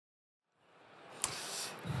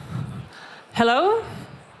Hello.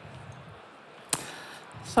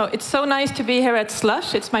 So it's so nice to be here at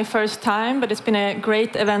Slush. It's my first time, but it's been a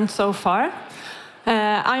great event so far.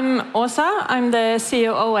 I'm Åsa. I'm the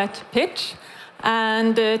COO at Pitch.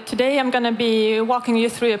 And today I'm going to be walking you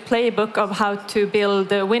through a playbook of how to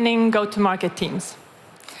build winning go-to-market teams.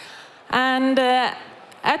 And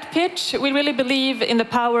at Pitch, we really believe in the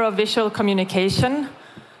power of visual communication.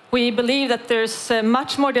 We believe that there's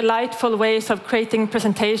much more delightful ways of creating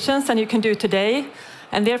presentations than you can do today.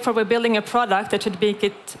 And therefore, we're building a product that should make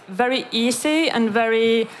it very easy and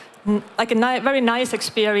very nice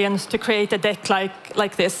experience to create a deck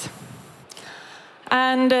like this.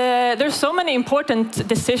 And there's so many important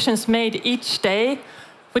decisions made each day,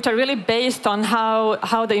 which are really based on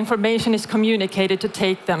how the information is communicated to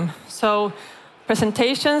take them. So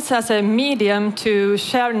presentations as a medium to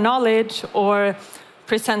share knowledge or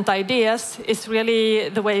present ideas is really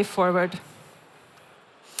the way forward.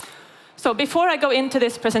 So before I go into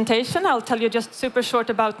this presentation, I'll tell you just super short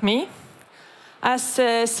about me. As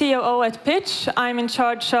COO at Pitch, I'm in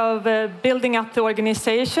charge of building up the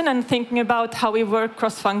organization and thinking about how we work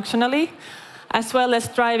cross-functionally, as well as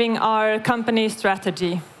driving our company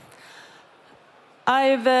strategy.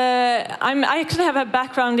 I actually have a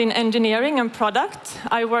background in engineering and product.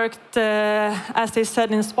 I worked, as they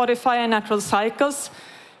said, in Spotify and Natural Cycles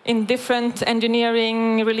in different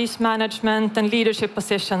engineering, release management, and leadership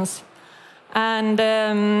positions. And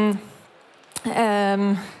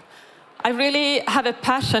I really have a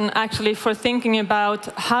passion, actually, for thinking about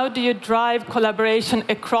how do you drive collaboration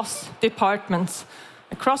across departments,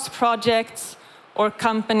 across projects or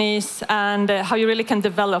companies, and how you really can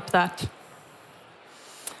develop that.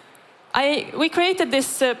 We created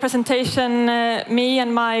this presentation, me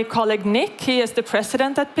and my colleague Nick. He is the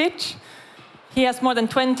president at Pitch. He has more than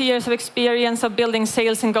 20 years of experience of building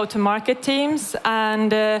sales and go-to-market teams,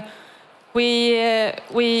 and we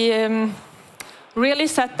really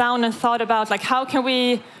sat down and thought about how can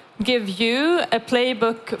we give you a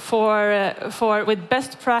playbook with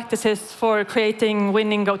best practices for creating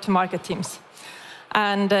winning go-to-market teams.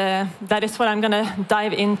 And that is what I'm going to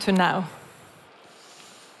dive into now.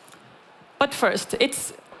 But first,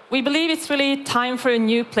 we believe it's really time for a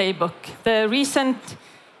new playbook. The recent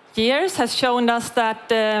years has shown us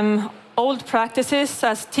that old practices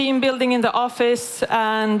as team building in the office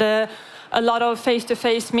and a lot of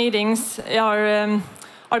face-to-face meetings are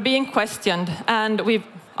being questioned. And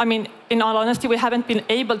in all honesty, we haven't been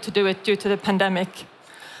able to do it due to the pandemic.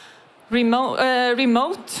 Remote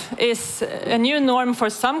is a new norm for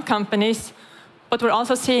some companies, but we're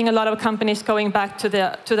also seeing a lot of companies going back to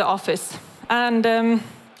the office. And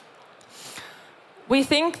we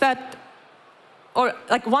think that,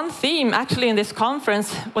 one theme actually in this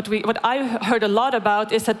conference, what I've heard a lot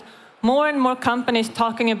about is that more and more companies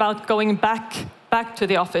talking about going back to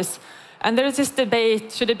the office. And there is this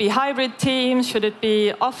debate, should it be hybrid teams, should it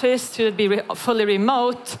be office, should it be fully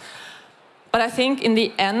remote? But I think in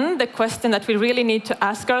the end, the question that we really need to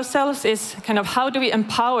ask ourselves is how do we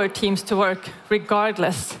empower teams to work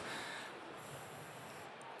regardless?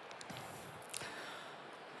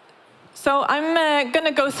 So I'm going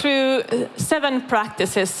to go through 7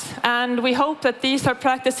 practices, and we hope that these are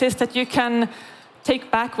practices that you can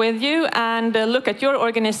take back with you and look at your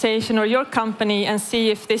organization or your company and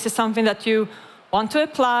see if this is something that you want to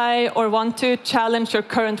apply or want to challenge your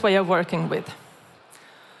current way of working with.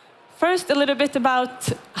 First, a little bit about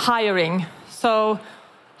hiring. So,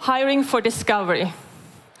 hiring for discovery.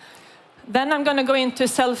 Then I'm going to go into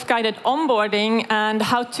self-guided onboarding and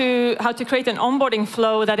how to create an onboarding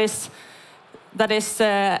flow that is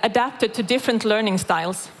adapted to different learning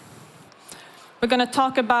styles. We're going to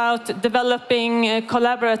talk about developing a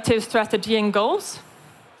collaborative strategy and goals,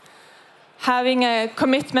 having a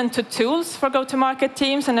commitment to tools for go-to-market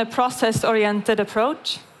teams and a process-oriented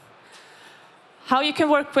approach, how you can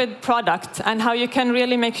work with product and how you can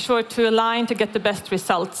really make sure to align to get the best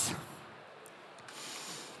results.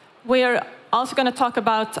 We're also going to talk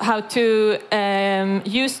about how to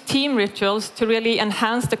use team rituals to really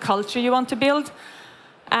enhance the culture you want to build.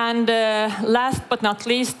 And last but not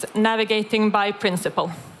least, navigating by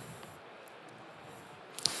principle.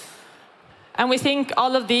 And we think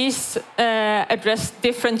all of these address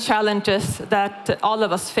different challenges that all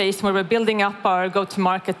of us face when we're building up our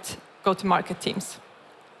go-to-market teams.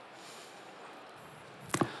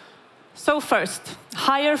 So first,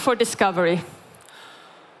 hire for discovery.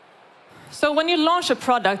 So when you launch a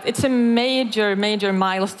product, it's a major, major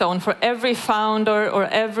milestone for every founder or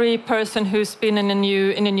every person who's been in a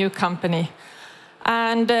new company.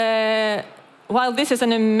 And while this is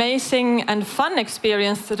an amazing and fun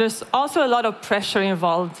experience, there's also a lot of pressure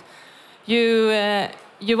involved.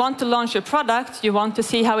 you want to launch your product, you want to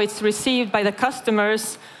see how it's received by the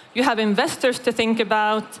customers, you have investors to think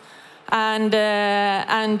about,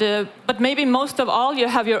 but maybe most of all, you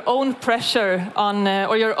have your own pressure on,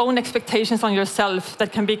 or your own expectations on yourself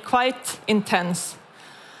that can be quite intense.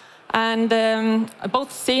 And I've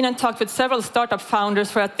both seen and talked with several startup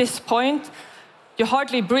founders where at this point, you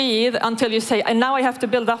hardly breathe until you say, and now I have to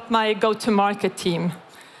build up my go-to-market team.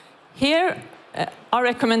 Here, our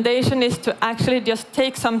recommendation is to actually just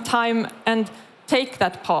take some time and take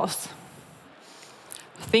that pause.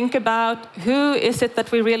 Think about who is it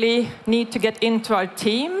that we really need to get into our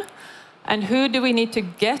team, and who do we need to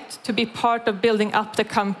get to be part of building up the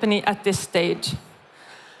company at this stage.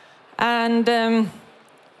 And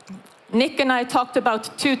Nick and I talked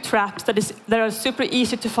about two traps that are super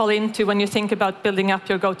easy to fall into when you think about building up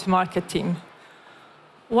your go-to-market team.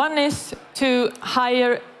 One is to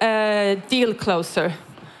hire a deal closer.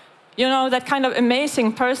 You know, that kind of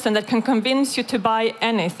amazing person that can convince you to buy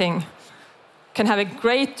anything, can have a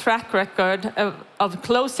great track record of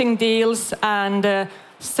closing deals and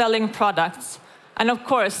selling products. And of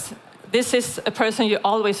course, this is a person you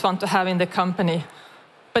always want to have in the company.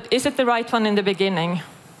 But is it the right one in the beginning?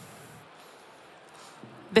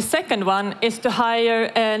 The second one is to hire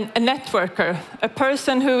a networker, a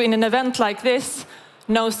person who in an event like this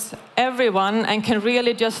knows everyone and can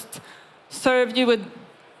really just serve you with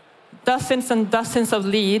dozens and dozens of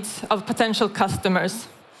leads of potential customers.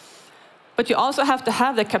 But you also have to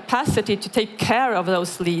have the capacity to take care of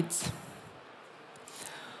those leads.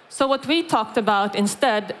 So what we talked about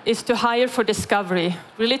instead is to hire for discovery,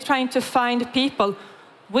 really trying to find people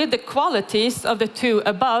with the qualities of the two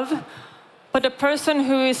above, but a person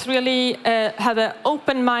who is really have an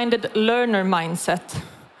open-minded learner mindset,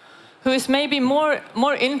 who is maybe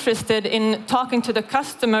more interested in talking to the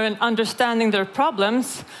customer and understanding their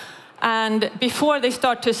problems, and before they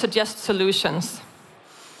start to suggest solutions.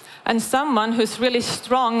 And someone who's really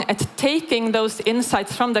strong at taking those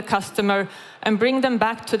insights from the customer and bring them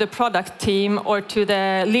back to the product team or to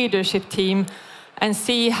the leadership team and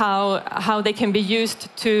see how they can be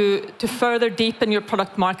used to further deepen your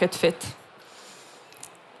product market fit.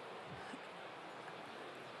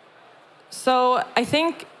 So I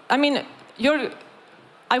think, I mean,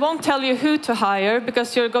 I won't tell you who to hire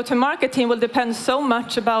because your go-to-market team will depend so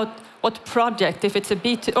much about what project, if it's a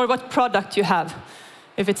B2, or what product you have.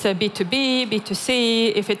 If it's a B2B,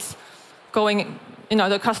 B2C, if it's going, you know,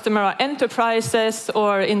 the customer are enterprises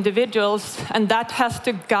or individuals, and that has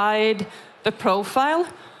to guide the profile.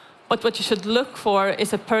 But what you should look for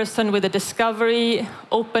is a person with a discovery,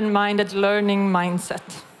 open-minded learning mindset.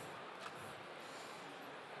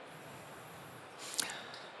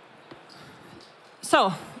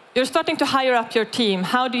 So, you're starting to hire up your team.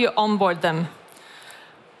 How do you onboard them?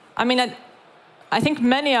 I mean, I think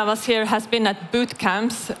many of us here has been at boot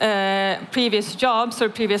camps, previous jobs or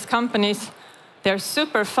previous companies. They're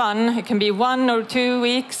super fun. It can be 1 or 2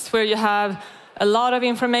 weeks where you have a lot of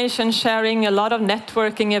information sharing, a lot of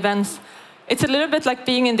networking events. It's a little bit like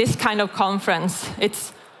being in this kind of conference.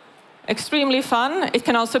 It's extremely fun. It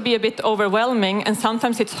can also be a bit overwhelming, and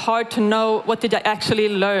sometimes it's hard to know what did I actually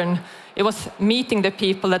learn. It was meeting the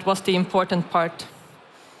people that was the important part.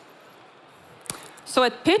 So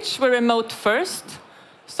at Pitch, we're remote first.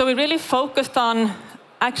 So we really focused on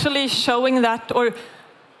actually showing that, or,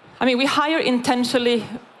 I mean, we hire intentionally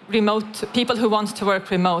remote people who want to work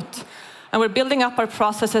remote. And we're building up our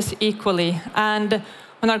processes equally. And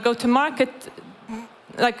when our go-to-market,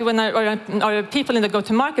 like when our people in the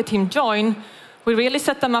go-to-market team join, we really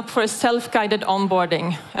set them up for a self-guided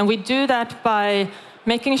onboarding. And we do that by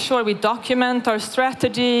making sure we document our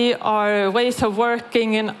strategy, our ways of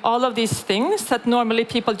working, and all of these things that normally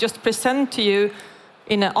people just present to you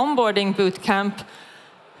in an onboarding boot camp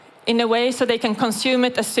in a way so they can consume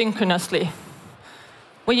it asynchronously.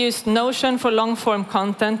 We use Notion for long-form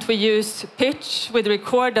content. We use Pitch with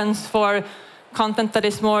recordings for content that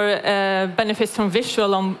is more benefits from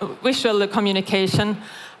visual communication.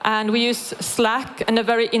 And we use Slack, and a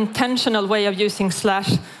very intentional way of using Slack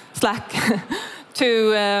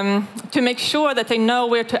to make sure that they know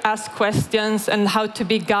where to ask questions and how to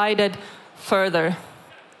be guided further.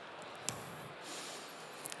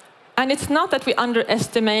 And it's not that we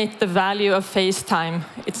underestimate the value of FaceTime.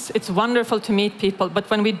 It's wonderful to meet people, but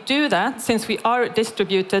when we do that, since we are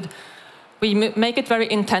distributed, we make it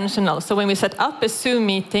very intentional. So when we set up a Zoom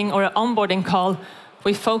meeting or an onboarding call,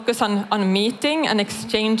 we focus on meeting and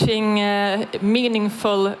exchanging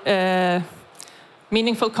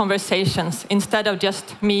meaningful conversations instead of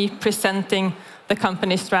just me presenting the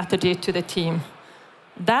company strategy to the team.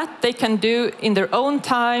 That they can do in their own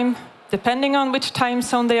time, depending on which time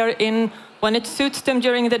zone they are in, when it suits them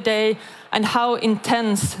during the day, and how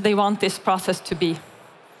intense they want this process to be.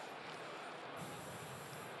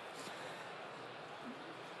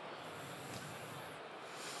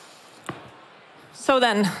 So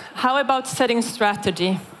then, how about setting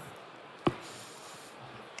strategy?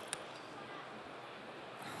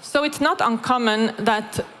 So it's not uncommon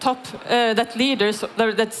that leaders,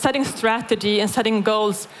 that setting strategy and setting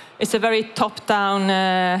goals is a very top-down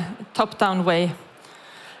way,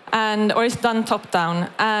 or it's done top-down.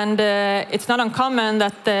 And it's not uncommon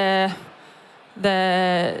that the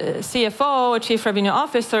CFO or Chief Revenue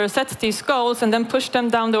Officer sets these goals and then push them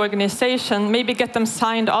down the organization, maybe get them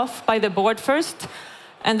signed off by the board first,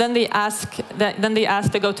 and then they ask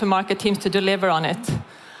the go-to-market teams to deliver on it.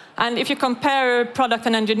 And if you compare product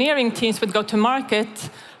and engineering teams with go-to-market,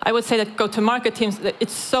 I would say that go-to-market teams,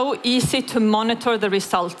 it's so easy to monitor the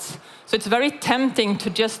results. So it's very tempting to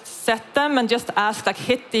just set them and just ask, like,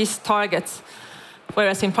 hit these targets.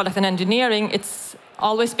 Whereas in product and engineering, it's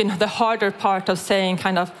always been the harder part of saying,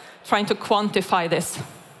 kind of, trying to quantify this.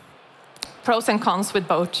 Pros and cons with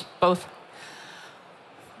both.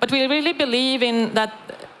 But we really believe in that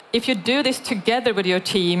if you do this together with your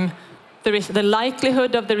team, the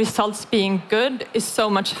likelihood of the results being good is so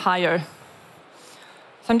much higher.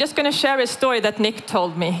 So I'm just going to share a story that Nick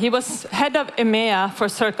told me. He was head of EMEA for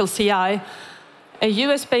Circle CI, a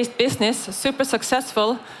US-based business, super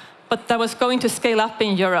successful, but that was going to scale up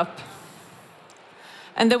in Europe.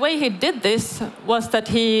 And the way he did this was that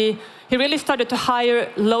he really started to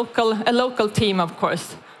hire a local team, of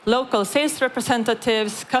course. Local sales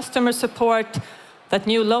representatives, customer support, that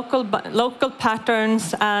knew local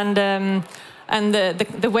patterns and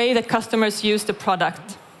the way that customers use the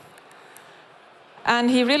product. And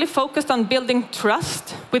he really focused on building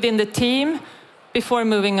trust within the team before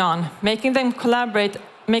moving on, making them collaborate,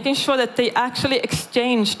 making sure that they actually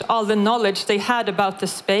exchanged all the knowledge they had about the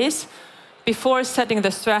space before setting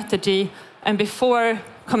the strategy and before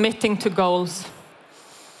committing to goals.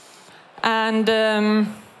 And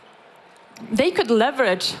they could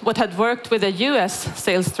leverage what had worked with a US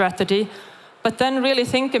sales strategy, but then really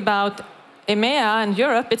think about EMEA and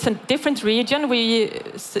Europe. It's a different region.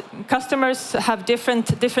 Customers have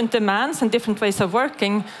different demands and different ways of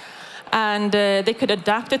working, and they could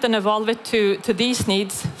adapt it and evolve it to these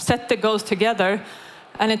needs, set the goals together,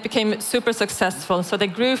 and it became super successful. So they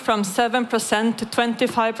grew from 7% to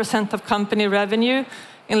 25% of company revenue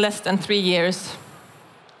in less than 3 years.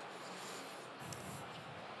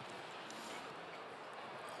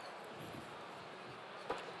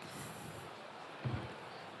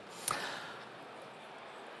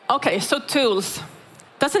 Okay, so tools.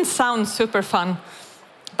 Doesn't sound super fun,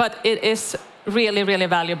 but it is really, really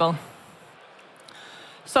valuable.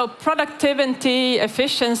 So productivity,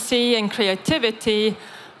 efficiency, and creativity,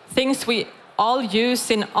 things we all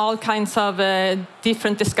use in all kinds of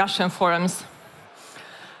different discussion forums.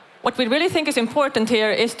 What we really think is important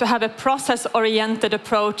here is to have a process-oriented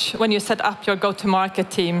approach when you set up your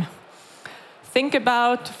go-to-market team. Think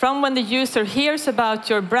about from when the user hears about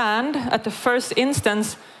your brand at the first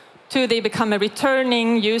instance to they become a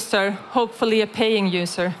returning user, hopefully a paying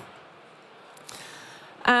user.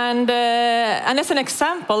 And as an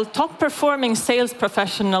example, top-performing sales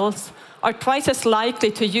professionals are twice as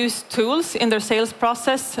likely to use tools in their sales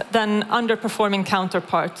process than underperforming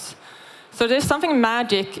counterparts. So there's something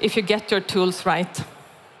magic if you get your tools right.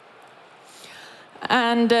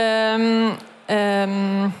 And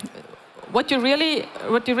what you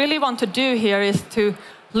really want to do here is to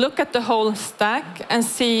look at the whole stack and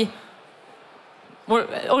see,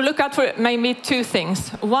 or look out for maybe two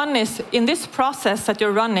things. One is, in this process that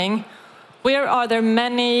you're running, where are there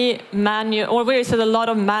many manual, or where is it a lot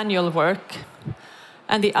of manual work?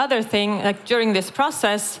 And the other thing, like during this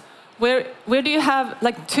process, where do you have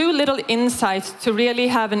like too little insights to really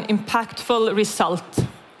have an impactful result?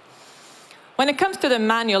 When it comes to the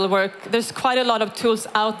manual work, there's quite a lot of tools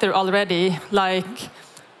out there already, like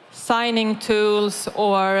signing tools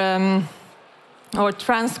or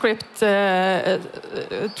transcript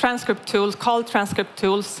tools, call transcript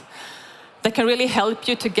tools that can really help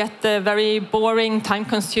you to get the very boring,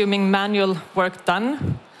 time-consuming manual work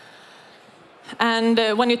done. And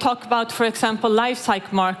when you talk about, for example,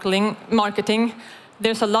 lifecycle marketing,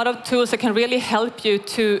 there's a lot of tools that can really help you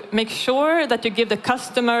to make sure that you give the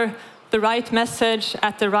customer the right message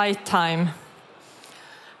at the right time.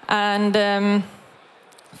 And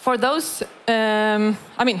for those,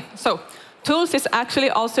 tools is actually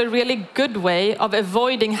also a really good way of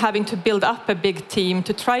avoiding having to build up a big team,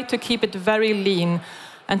 to try to keep it very lean,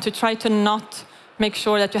 and to try to not make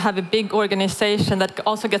sure that you have a big organization that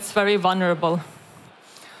also gets very vulnerable.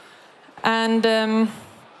 And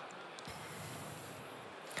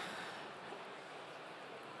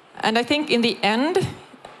I think in the end,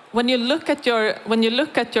 when you look at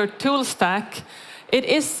your tool stack, it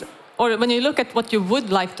is, or when you look at what you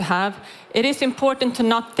would like to have, it is important to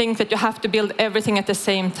not think that you have to build everything at the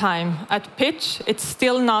same time. At Pitch, it's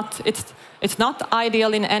still not, it's not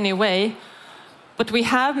ideal in any way, but we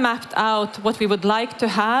have mapped out what we would like to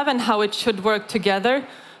have and how it should work together,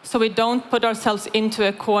 so we don't put ourselves into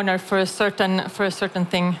a corner for a certain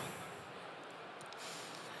thing.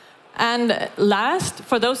 And last,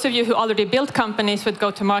 for those of you who already built companies with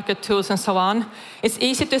go-to-market tools and so on, it's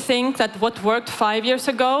easy to think that what worked 5 years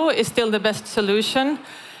ago is still the best solution.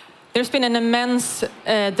 There's been an immense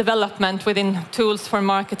development within tools for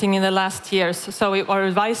marketing in the last years. So our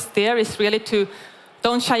advice there is really to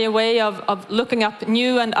don't shy away of looking up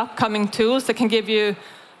new and upcoming tools that can give you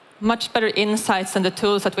much better insights than the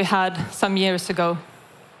tools that we had some years ago.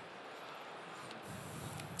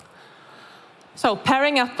 So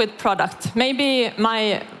pairing up with product, maybe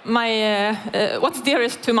what's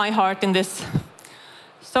dearest to my heart in this.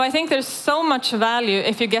 So I think there's so much value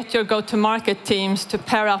if you get your go-to-market teams to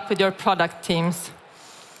pair up with your product teams.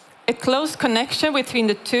 A close connection between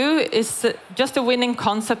the two is just a winning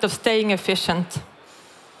concept of staying efficient.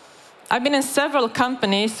 I've been in several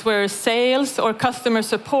companies where sales or customer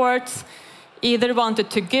support either wanted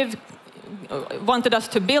us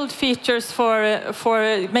to build features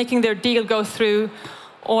for making their deal go through,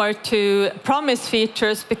 or to promise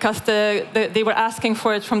features because they were asking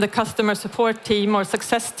for it from the customer support team or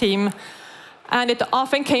success team. And it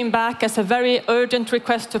often came back as a very urgent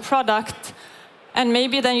request to product. And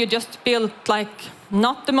maybe then you just built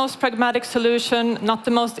not the most pragmatic solution, not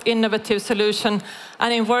the most innovative solution.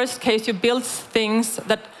 And in worst case, you built things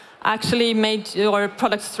that actually made your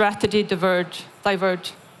product strategy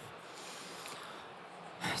diverge.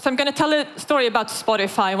 So I'm going to tell a story about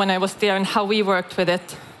Spotify when I was there and how we worked with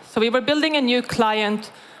it. So we were building a new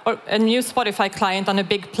client, or a new Spotify client on a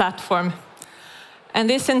big platform. And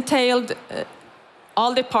this entailed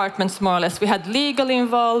all departments, more or less. We had legal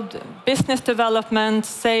involved, business development,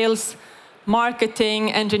 sales,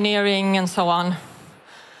 marketing, engineering, and so on.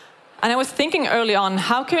 And I was thinking early on,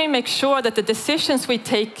 how can we make sure that the decisions we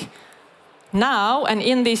take now and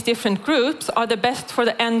in these different groups are the best for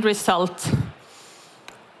the end result?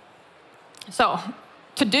 So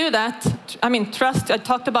to do that, I mean, trust, I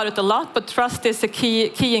talked about it a lot, but trust is a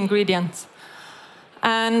key ingredient.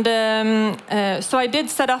 And so I did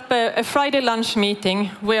set up a Friday lunch meeting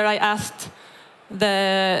where I asked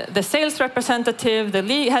the sales representative,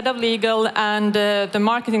 the head of legal, and the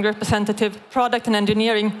marketing representative, product and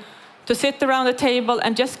engineering, to sit around the table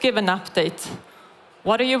and just give an update.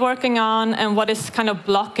 What are you working on, and what is kind of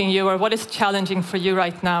blocking you, or what is challenging for you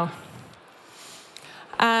right now?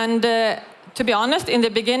 And to be honest, in the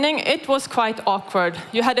beginning, it was quite awkward.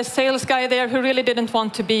 You had a sales guy there who really didn't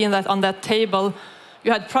want to be on that table.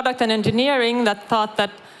 You had product and engineering that thought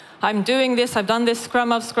that, I'm doing this, I've done this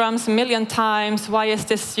scrum of scrums a million times, why is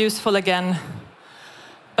this useful again?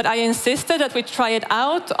 But I insisted that we try it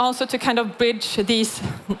out, also to kind of bridge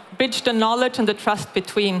the knowledge and the trust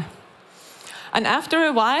between. And after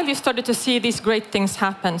a while, you started to see these great things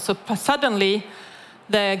happen. So suddenly,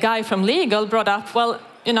 the guy from legal brought up, well,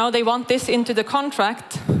 you know, they want this into the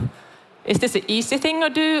contract. Is this an easy thing to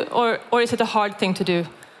do, or is it a hard thing to do?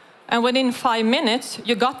 And within 5 minutes,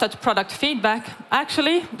 you got that product feedback.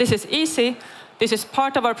 Actually, this is easy. This is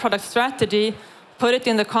part of our product strategy. Put it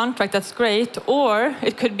in the contract, that's great. Or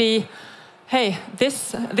it could be, hey,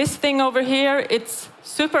 this thing over here, it's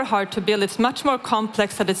super hard to build. It's much more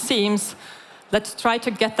complex than it seems. Let's try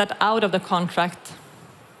to get that out of the contract.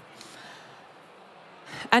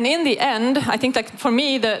 And in the end, I think that for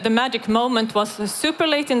me, the magic moment was super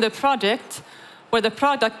late in the project, where the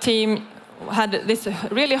product team had this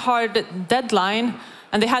really hard deadline,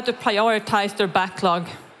 and they had to prioritize their backlog.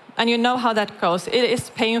 And you know how that goes. It is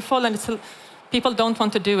painful, and people don't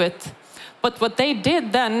want to do it. But what they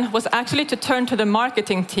did then was actually to turn to the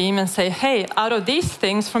marketing team and say, hey, out of these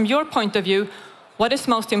things, from your point of view, what is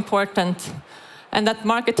most important? And that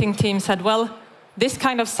marketing team said, well, this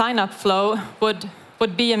kind of sign-up flow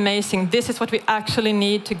would be amazing. This is what we actually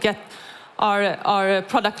need to get our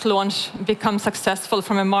product launch become successful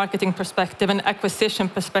from a marketing perspective and acquisition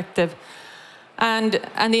perspective. And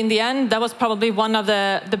in the end, that was probably one of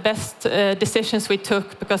the best decisions we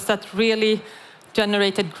took, because that really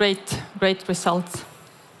generated great results.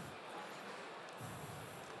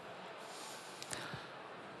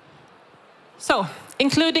 So,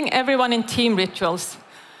 including everyone in team rituals.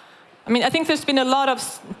 I mean, I think there's been a lot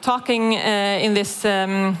of talking in this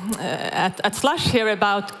at Slush here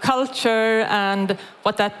about culture and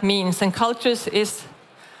what that means. And cultures is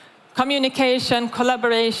communication,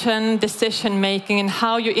 collaboration, decision-making, and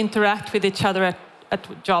how you interact with each other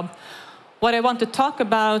at job. What I want to talk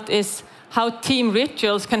about is how team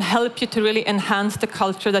rituals can help you to really enhance the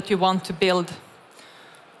culture that you want to build.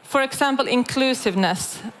 For example,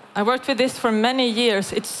 inclusiveness. I worked with this for many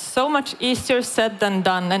years. It's so much easier said than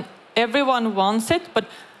done, and everyone wants it, but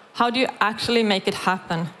how do you actually make it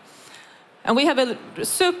happen? And we have a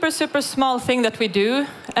super, super small thing that we do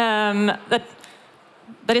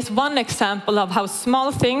that is one example of how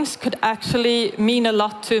small things could actually mean a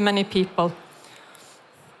lot to many people.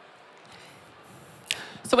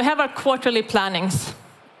 So we have our quarterly plannings.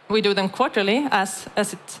 We do them quarterly, as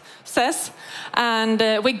it says.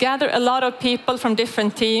 And we gather a lot of people from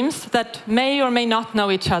different teams that may or may not know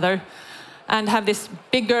each other and have this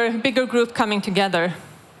bigger group coming together.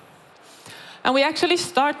 And we actually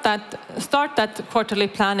start that quarterly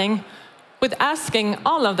planning with asking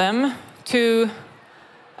all of them to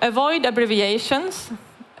avoid abbreviations,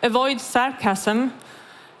 avoid sarcasm,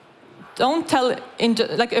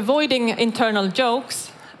 avoiding internal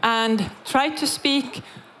jokes, and try to speak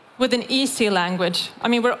with an easy language. I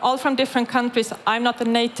mean, we're all from different countries. I'm not a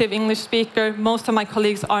native English speaker. Most of my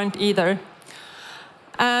colleagues aren't either.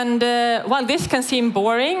 And while this can seem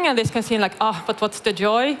boring, and this can seem like, oh, but what's the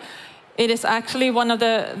joy? It is actually one of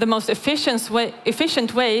the most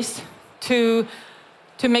efficient ways to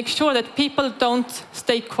make sure that people don't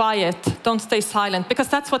stay quiet, don't stay silent, because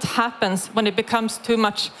that's what happens when it becomes too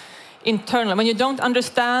much internal. When you don't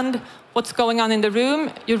understand what's going on in the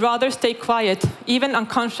room, you rather stay quiet, even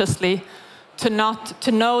unconsciously,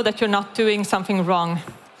 to know that you're not doing something wrong.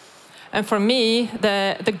 And for me,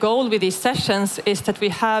 the goal with these sessions is that we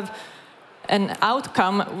have an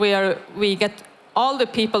outcome where we get all the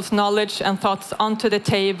people's knowledge and thoughts onto the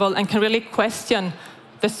table and can really question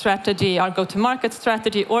the strategy, our go-to-market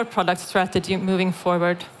strategy or product strategy moving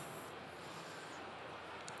forward.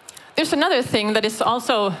 There's another thing that is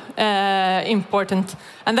also important,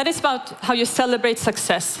 and that is about how you celebrate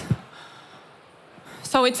success.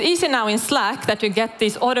 So it's easy now in Slack that you get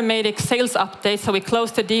these automatic sales updates, so we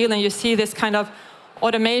close the deal and you see this kind of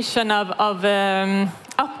automation of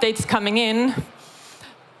updates coming in.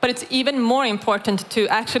 But it's even more important to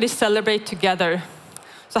actually celebrate together.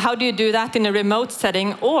 So how do you do that in a remote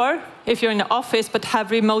setting, or if you're in the office but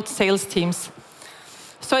have remote sales teams?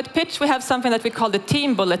 So at Pitch, we have something that we call the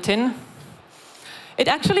team bulletin. It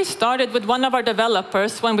actually started with one of our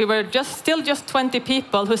developers when we were still just 20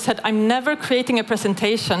 people who said, I'm never creating a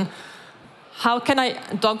presentation. How can I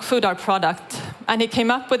dog food our product? And he came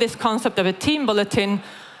up with this concept of a team bulletin,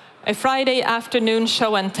 a Friday afternoon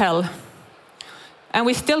show and tell. And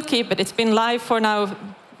we still keep it. It's been live for now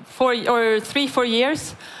 3-4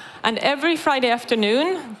 years. And every Friday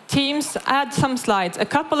afternoon, teams add some slides, a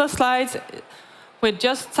couple of slides with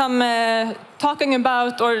just some talking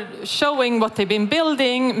about or showing what they've been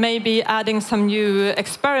building, maybe adding some new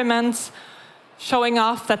experiments, showing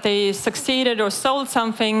off that they succeeded or sold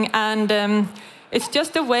something. And it's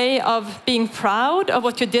just a way of being proud of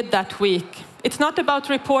what you did that week. It's not about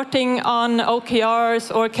reporting on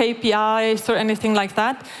OKRs or KPIs or anything like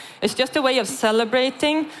that. It's just a way of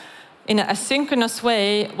celebrating in an asynchronous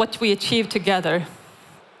way what we achieved together.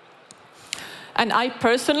 And I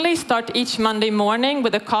personally start each Monday morning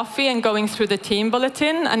with a coffee and going through the team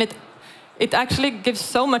bulletin, and it actually gives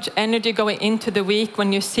so much energy going into the week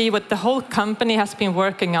when you see what the whole company has been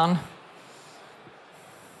working on.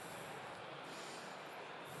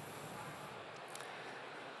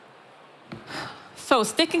 So,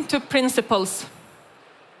 sticking to principles.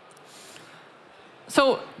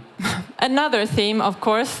 So, another theme, of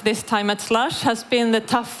course, this time at Slush has been the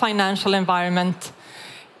tough financial environment.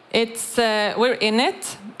 We're in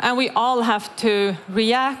it, and we all have to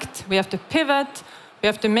react, we have to pivot, we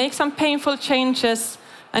have to make some painful changes,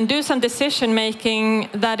 and do some decision-making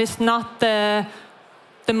that is not the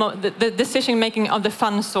decision-making of the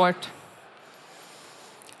fun sort.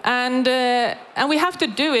 And we have to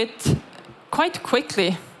do it quite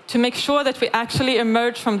quickly to make sure that we actually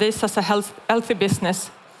emerge from this as a healthy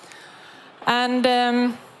business.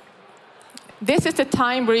 And this is the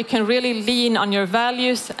time where you can really lean on your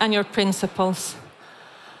values and your principles.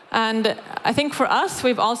 And I think for us,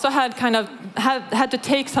 we've also had had to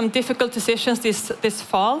take some difficult decisions this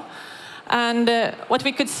fall. And what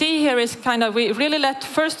we could see here is we really let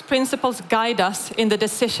first principles guide us in the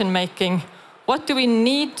decision making. What do we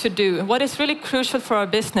need to do? What is really crucial for our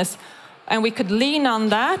business? And we could lean on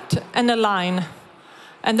that and align.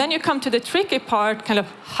 And then you come to the tricky part, kind of,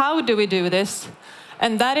 how do we do this?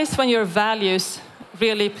 And that is when your values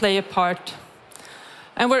really play a part.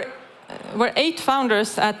 And we're 8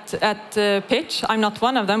 founders at Pitch. I'm not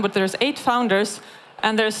one of them, but there's 8 founders,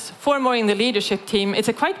 and there's 4 more in the leadership team. It's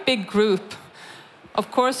a quite big group.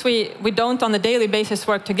 Of course, we don't on a daily basis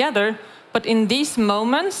work together, but in these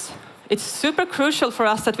moments, it's super crucial for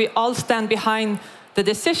us that we all stand behind the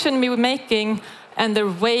decision we're making and the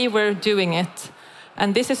way we're doing it.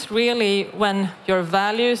 And this is really when your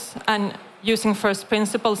values and using first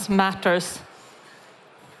principles matters.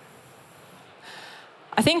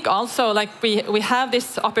 I think also, like, we have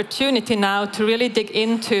this opportunity now to really dig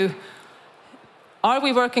into, are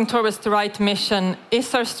we working towards the right mission?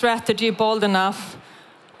 Is our strategy bold enough?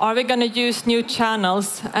 Are we going to use new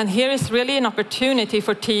channels? And here is really an opportunity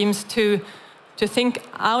for teams to think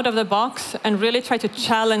out of the box and really try to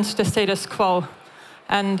challenge the status quo.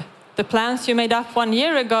 And the plans you made up 1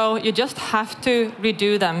 year ago, you just have to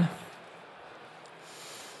redo them.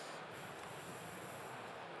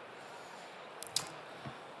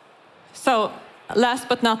 So, last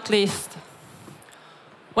but not least,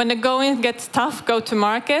 when the going gets tough, go to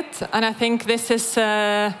market. And I think this is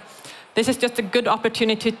just a good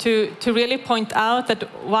opportunity to really point out that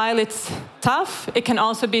while it's tough, it can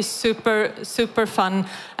also be super, super fun.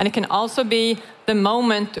 And it can also be the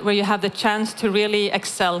moment where you have the chance to really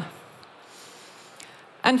excel.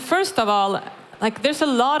 And first of all, like, there's a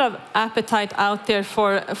lot of appetite out there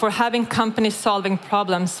for having companies solving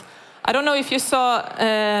problems. I don't know if you saw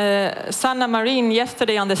Sanna Marin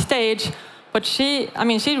yesterday on the stage, but she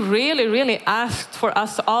really, really asked for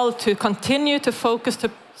us all to continue to focus to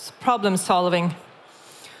problem solving.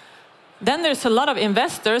 Then there's a lot of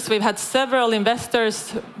investors. We've had several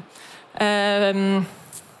investors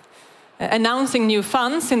announcing new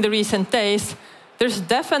funds in the recent days. There's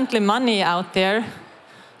definitely money out there.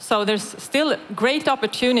 So there's still great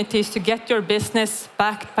opportunities to get your business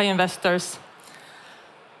backed by investors.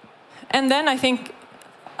 And then I think,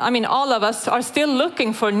 all of us are still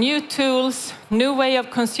looking for new tools, new way of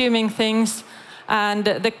consuming things, and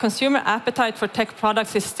the consumer appetite for tech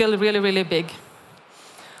products is still really, really big.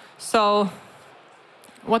 So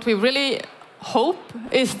what we really hope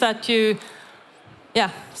is that you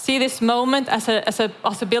see this moment as a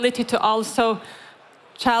possibility to also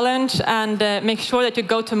challenge and make sure that you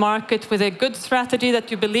go to market with a good strategy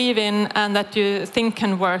that you believe in and that you think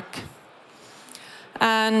can work.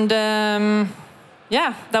 And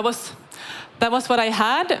that was what I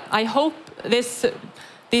had. I hope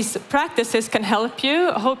these practices can help you.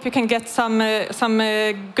 I hope you can get some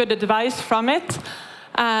good advice from it,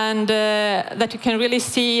 and that you can really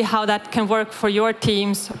see how that can work for your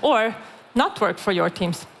teams or not work for your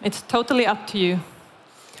teams. It's totally up to you.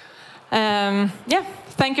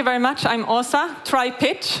 Thank you very much. I'm Åsa, try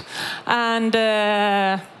Pitch, and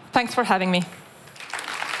thanks for having me.